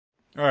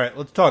All right,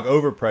 let's talk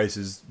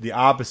overprices, the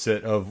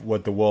opposite of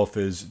what the Wolf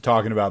is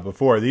talking about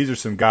before. These are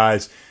some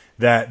guys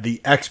that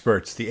the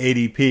experts, the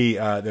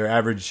ADP, their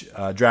average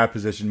draft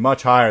position,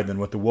 much higher than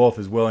what the Wolf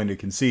is willing to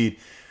concede.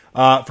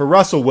 For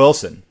Russell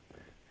Wilson,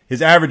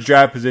 his average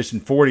draft position,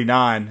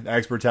 49. The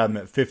experts have him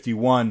at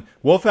 51.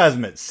 Wolf has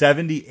him at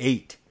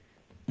 78.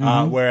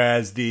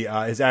 Whereas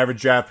his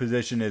average draft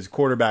position is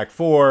quarterback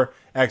 4.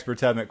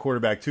 Experts have him at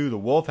quarterback 2. The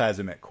Wolf has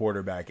him at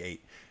quarterback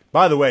 8.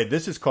 By the way,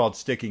 this is called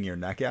sticking your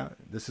neck out.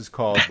 This is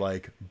called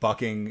like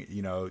bucking,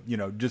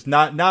 just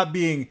not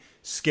being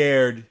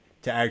scared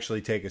to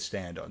actually take a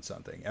stand on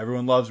something.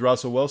 Everyone loves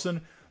Russell Wilson.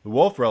 The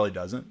Wolf really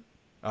doesn't.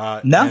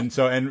 No.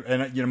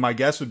 And my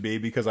guess would be,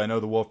 because I know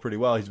the Wolf pretty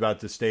well, he's about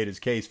to state his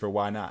case for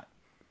why not.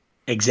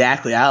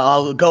 Exactly.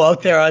 I'll go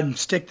out there and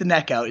stick the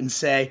neck out and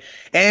say,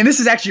 and this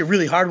is actually a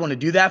really hard one to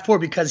do that for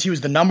because he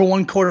was the number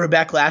 1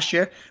 quarterback last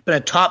year, been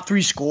a top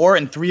 3 scorer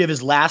in 3 of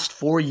his last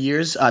 4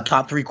 years,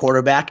 top 3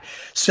 quarterback.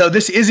 So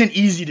this isn't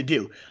easy to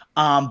do.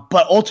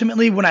 But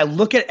ultimately, when I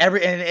look at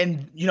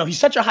he's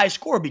such a high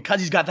scorer because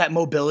he's got that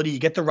mobility. You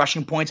get the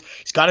rushing points.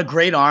 He's got a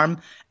great arm,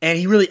 and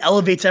he really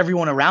elevates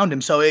everyone around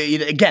him. So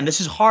again,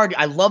 this is hard.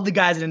 I love the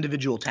guy's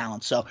individual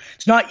talent. So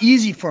it's not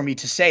easy for me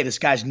to say this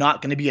guy's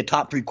not going to be a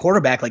top 3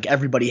 quarterback like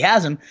everybody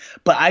has him.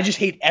 But I just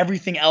hate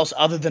everything else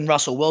other than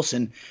Russell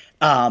Wilson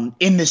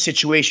in this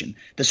situation.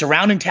 The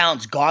surrounding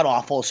talent's god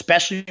awful,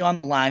 especially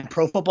on the line.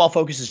 Pro Football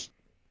Focus is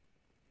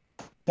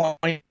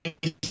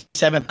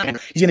 27th.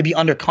 He's going to be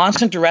under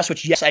constant duress,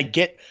 which, yes, I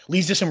get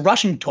leads to some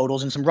rushing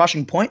totals and some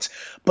rushing points.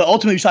 But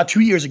ultimately, we saw 2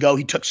 years ago,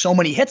 he took so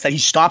many hits that he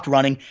stopped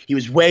running. He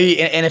was way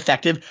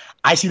ineffective.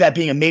 I see that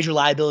being a major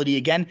liability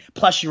again.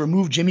 Plus, you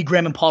remove Jimmy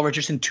Graham and Paul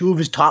Richardson, 2 of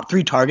his top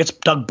 3 targets.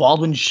 Doug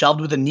Baldwin shelved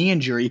with a knee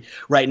injury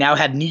right now,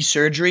 had knee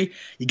surgery.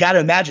 You got to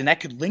imagine that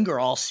could linger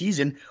all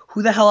season.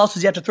 Who the hell else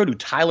does he have to throw to?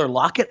 Tyler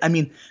Lockett? I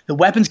mean, the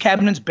weapons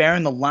cabinet's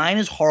barren. The line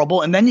is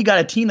horrible. And then you got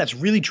a team that's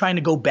really trying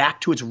to go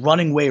back to its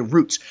running way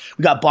roots.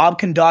 We got Bob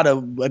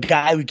Condotta, a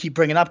guy we keep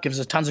bringing up, gives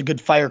us tons of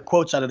good fire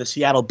quotes out of the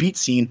Seattle beat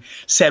scene,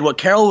 said what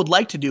Carroll would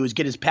like to do is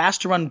get his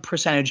pass-to-run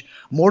percentage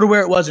more to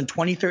where it was in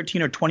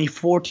 2013 or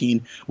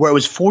 2014, where it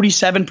was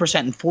 47%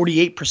 and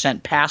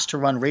 48%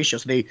 pass-to-run ratio.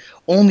 So they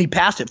only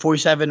passed it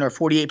 47 or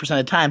 48% of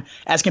the time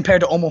as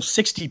compared to almost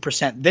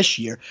 60% this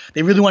year.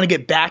 They really want to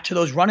get back to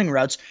those running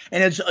routes.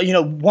 And it's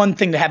one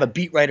thing to have a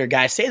beat writer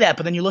guy say that,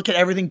 but then you look at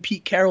everything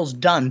Pete Carroll's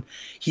done.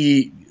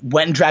 He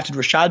went and drafted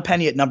Rashad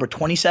Penny at number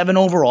 27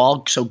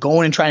 overall, so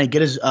going and trying to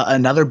get his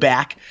another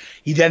back.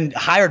 He then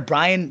hired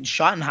Brian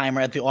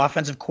Schottenheimer at the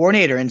offensive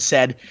coordinator and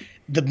said,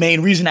 the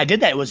main reason I did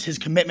that was his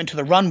commitment to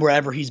the run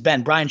wherever he's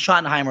been. Brian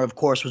Schottenheimer, of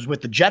course, was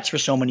with the Jets for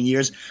so many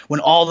years when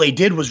all they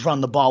did was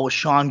run the ball with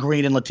Sean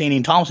Green and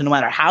Latainian Thompson. No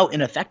matter how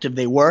ineffective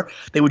they were,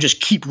 they would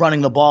just keep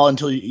running the ball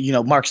until,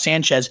 Mark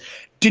Sanchez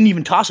didn't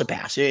even toss a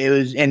pass. It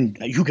was, and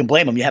who can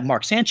blame him? You have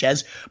Mark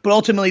Sanchez, but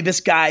ultimately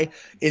this guy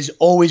is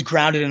always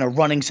grounded in a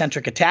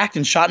running-centric attack.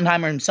 And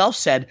Schottenheimer himself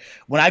said,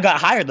 when I got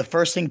hired, the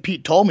first thing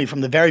Pete told me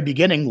from the very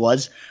beginning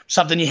was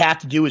something you have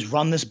to do is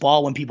run this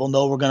ball when people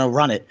know we're going to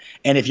run it.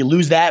 And if you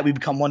lose that, we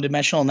become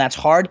one-dimensional, and that's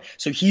hard.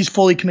 So he's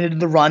fully committed to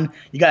the run.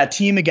 You got a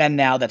team again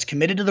now that's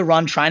committed to the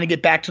run, trying to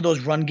get back to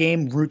those run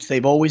game roots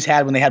they've always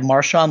had when they had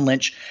Marshawn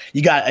Lynch.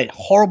 You got a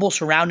horrible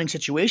surrounding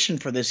situation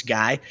for this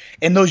guy.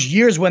 In those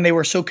years when they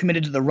were so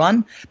committed to the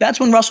run, that's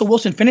when Russell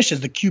Wilson finished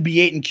as the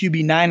QB8 and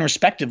QB9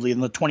 respectively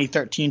in the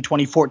 2013,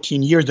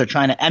 2014 years they're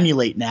trying to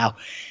emulate now.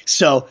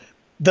 So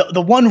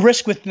the one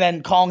risk with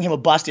then calling him a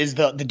bust is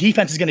the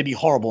defense is going to be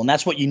horrible, and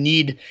that's what you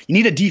need. You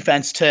need a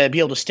defense to be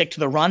able to stick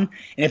to the run,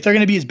 and if they're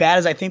going to be as bad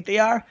as I think they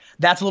are,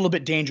 that's a little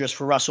bit dangerous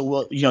for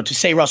Russell. To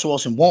say Russell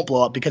Wilson won't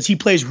blow up because he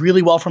plays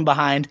really well from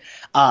behind,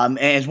 and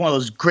is one of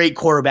those great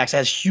quarterbacks that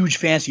has huge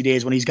fancy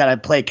days when he's got to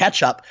play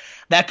catch up.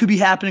 That could be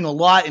happening a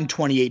lot in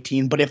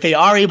 2018, but if they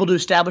are able to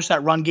establish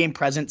that run game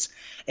presence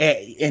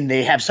and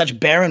they have such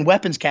barren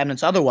weapons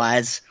cabinets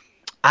otherwise,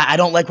 I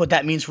don't like what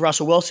that means for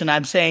Russell Wilson.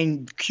 I'm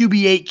saying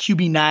QB8,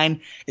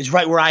 QB9 is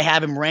right where I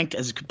have him ranked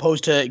as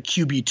opposed to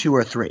QB2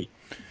 or 3.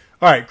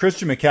 All right,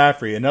 Christian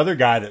McCaffrey, another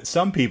guy that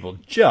some people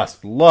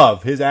just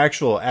love. His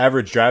actual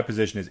average draft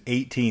position is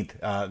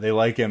 18th. They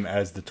like him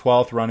as the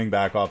 12th running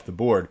back off the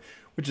board,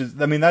 which is,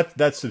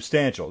 that's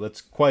substantial.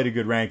 That's quite a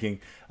good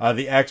ranking.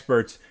 The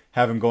experts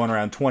have him going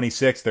around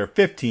 26th. They're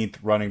 15th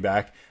running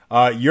back.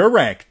 Your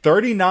rank,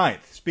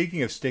 39th.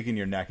 Speaking of sticking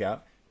your neck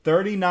out,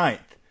 39th.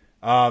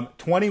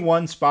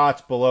 21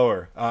 spots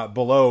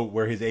below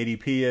where his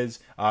ADP is,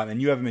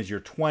 and you have him as your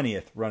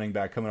 20th running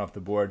back coming off the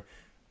board.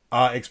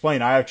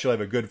 Explain. I actually have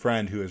a good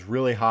friend who is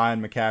really high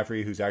on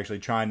McCaffrey, who's actually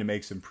trying to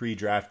make some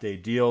pre-draft day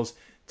deals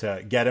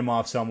to get him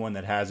off someone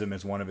that has him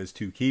as one of his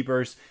 2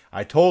 keepers.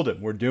 I told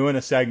him we're doing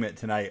a segment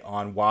tonight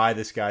on why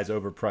this guy's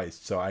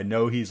overpriced, so I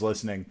know he's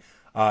listening.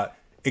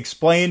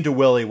 Explain to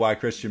Willie why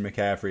Christian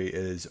McCaffrey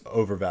is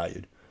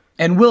overvalued.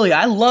 And Willie,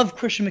 I love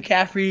Christian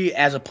McCaffrey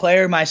as a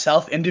player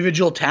myself.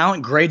 Individual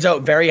talent, grades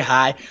out very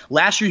high.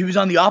 Last year he was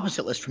on the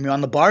opposite list from me,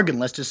 on the bargain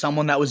list, as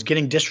someone that was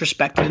getting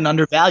disrespected and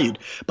undervalued.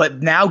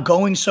 But now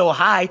going so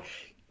high,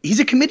 He's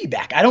a committee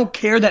back. I don't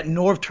care that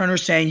Norv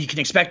Turner's saying you can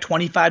expect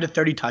 25 to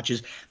 30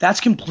 touches.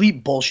 That's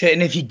complete bullshit.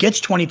 And if he gets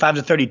 25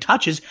 to 30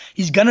 touches,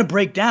 he's going to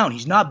break down.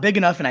 He's not big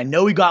enough. And I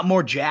know he got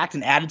more jacked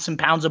and added some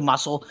pounds of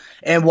muscle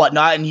and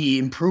whatnot. And he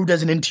improved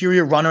as an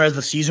interior runner as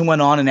the season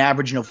went on and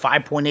averaged,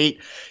 5.8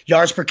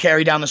 yards per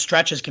carry down the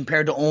stretch as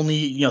compared to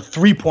only,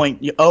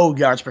 3.0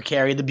 yards per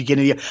carry at the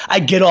beginning of the year. I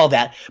get all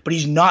that, but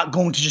he's not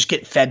going to just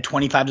get fed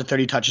 25 to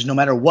 30 touches no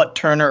matter what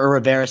Turner or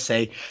Rivera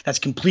say. That's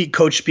complete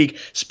coach speak,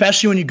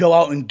 especially when you go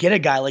out and get a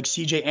guy like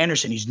C.J.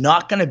 Anderson. He's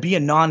not going to be a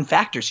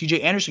non-factor.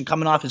 C.J. Anderson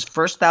coming off his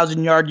first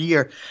 1,000-yard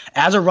year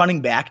as a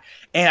running back,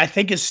 and I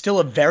think is still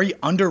a very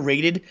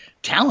underrated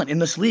talent in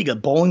this league, a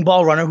bowling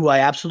ball runner who I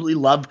absolutely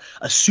love,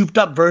 a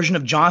souped-up version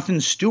of Jonathan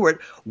Stewart.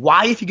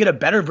 Why, if you get a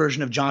better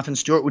version of Jonathan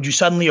Stewart, would you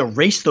suddenly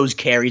erase those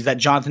carries that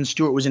Jonathan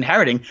Stewart was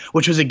inheriting,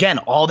 which was, again,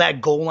 all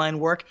that goal line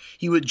work?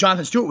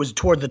 Jonathan Stewart was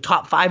toward the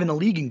top 5 in the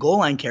league in goal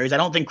line carries. I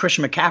don't think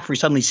Christian McCaffrey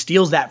suddenly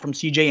steals that from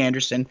C.J.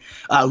 Anderson,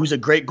 who's a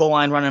great goal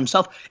line runner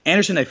himself.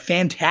 Anderson, a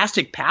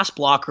fantastic pass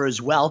blocker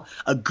as well,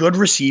 a good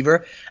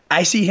receiver.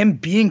 I see him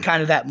being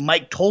kind of that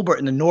Mike Tolbert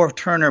in the Norv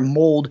Turner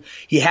mold.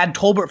 He had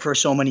Tolbert for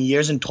so many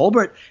years, and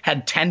Tolbert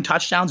had 10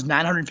 touchdowns,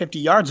 950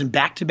 yards in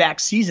back-to-back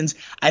seasons.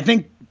 I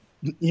think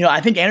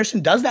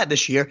Anderson does that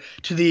this year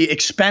to the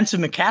expense of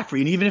McCaffrey.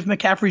 And even if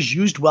McCaffrey's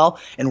used well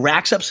and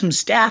racks up some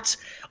stats,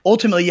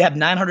 ultimately you have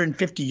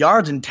 950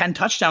 yards and 10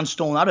 touchdowns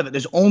stolen out of it.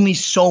 There's only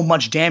so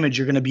much damage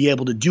you're going to be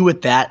able to do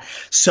with that.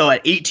 So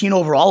at 18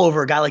 overall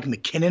over a guy like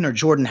McKinnon or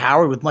Jordan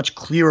Howard with much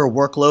clearer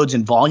workloads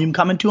and volume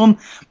coming to him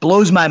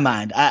blows my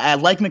mind. I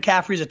like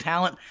McCaffrey as a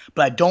talent,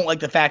 but I don't like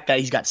the fact that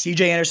he's got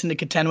C.J. Anderson to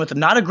contend with.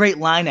 Not a great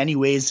line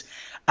anyways.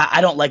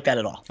 I don't like that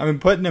at all. I mean,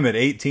 putting him at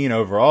 18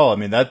 overall,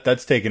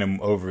 that's taking him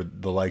over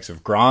the likes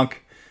of Gronk.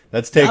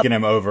 That's taking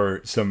him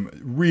over some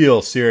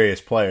real serious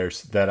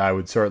players that I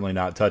would certainly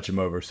not touch him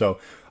over. So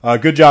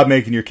good job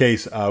making your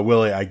case,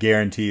 Willie. I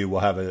guarantee you we'll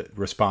have a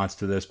response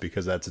to this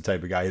because that's the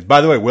type of guy he is.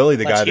 By the way, Willie,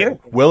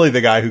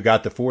 the guy who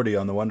got the 40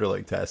 on the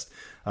Wonderlic test,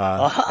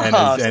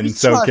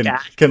 so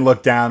can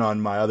look down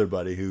on my other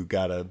buddy who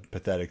got a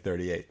pathetic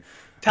 38.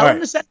 Tell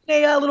him to send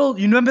a little,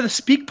 you remember the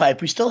speak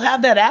pipe? We still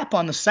have that app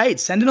on the site.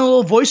 Send in a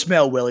little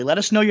voicemail, Willie. Let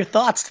us know your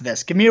thoughts to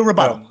this. Give me a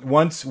rebuttal.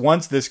 Once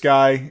this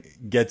guy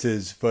gets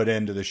his foot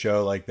into the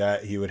show like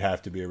that, he would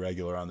have to be a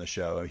regular on the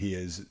show.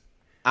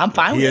 I'm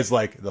fine with it. He is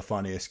like the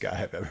funniest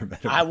guy I've ever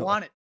met. I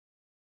want it.